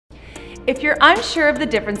If you're unsure of the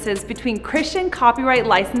differences between Christian Copyright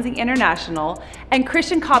Licensing International and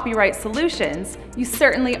Christian Copyright Solutions, you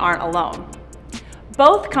certainly aren't alone.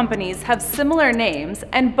 Both companies have similar names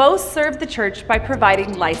and both serve the church by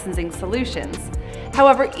providing licensing solutions.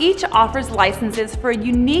 However, each offers licenses for a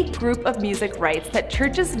unique group of music rights that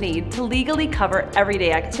churches need to legally cover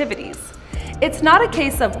everyday activities. It's not a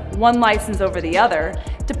case of one license over the other.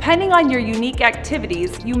 Depending on your unique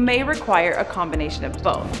activities, you may require a combination of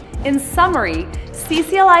both. In summary,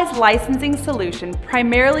 CCLI's licensing solution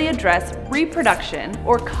primarily address reproduction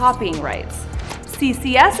or copying rights.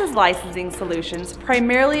 CCS's licensing solutions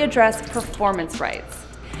primarily address performance rights.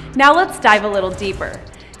 Now let's dive a little deeper.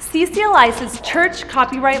 CCLI's church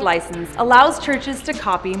copyright license allows churches to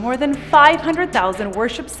copy more than 500,000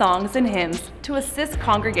 worship songs and hymns to assist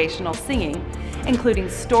congregational singing, including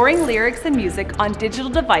storing lyrics and music on digital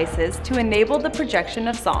devices to enable the projection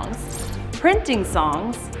of songs, printing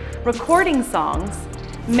songs, recording songs,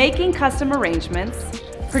 making custom arrangements,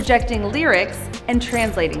 projecting lyrics, and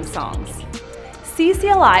translating songs.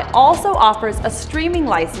 CCLI also offers a streaming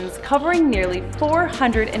license covering nearly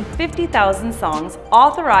 450,000 songs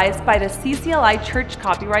authorized by the CCLI Church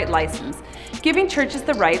Copyright License, giving churches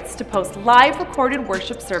the rights to post live recorded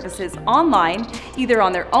worship services online, either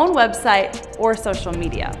on their own website or social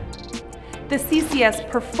media. The CCS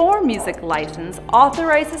Perform Music license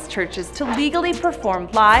authorizes churches to legally perform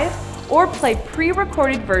live or play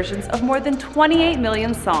pre-recorded versions of more than 28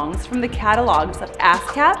 million songs from the catalogs of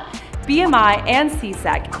ASCAP, BMI, and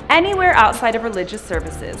CSAC anywhere outside of religious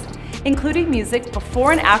services, including music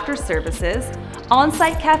before and after services,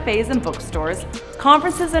 on-site cafes and bookstores,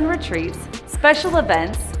 conferences and retreats, special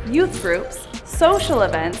events, youth groups, social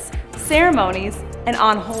events, ceremonies, and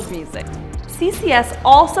on-hold music. CCS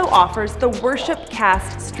also offers the Worship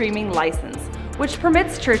Cast streaming license, which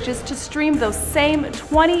permits churches to stream those same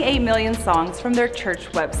 28 million songs from their church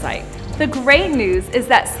website. The great news is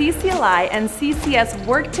that CCLI and CCS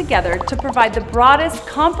work together to provide the broadest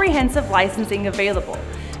comprehensive licensing available,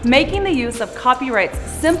 making the use of copyrights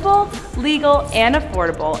simple, legal, and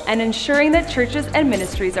affordable, and ensuring that churches and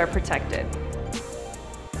ministries are protected.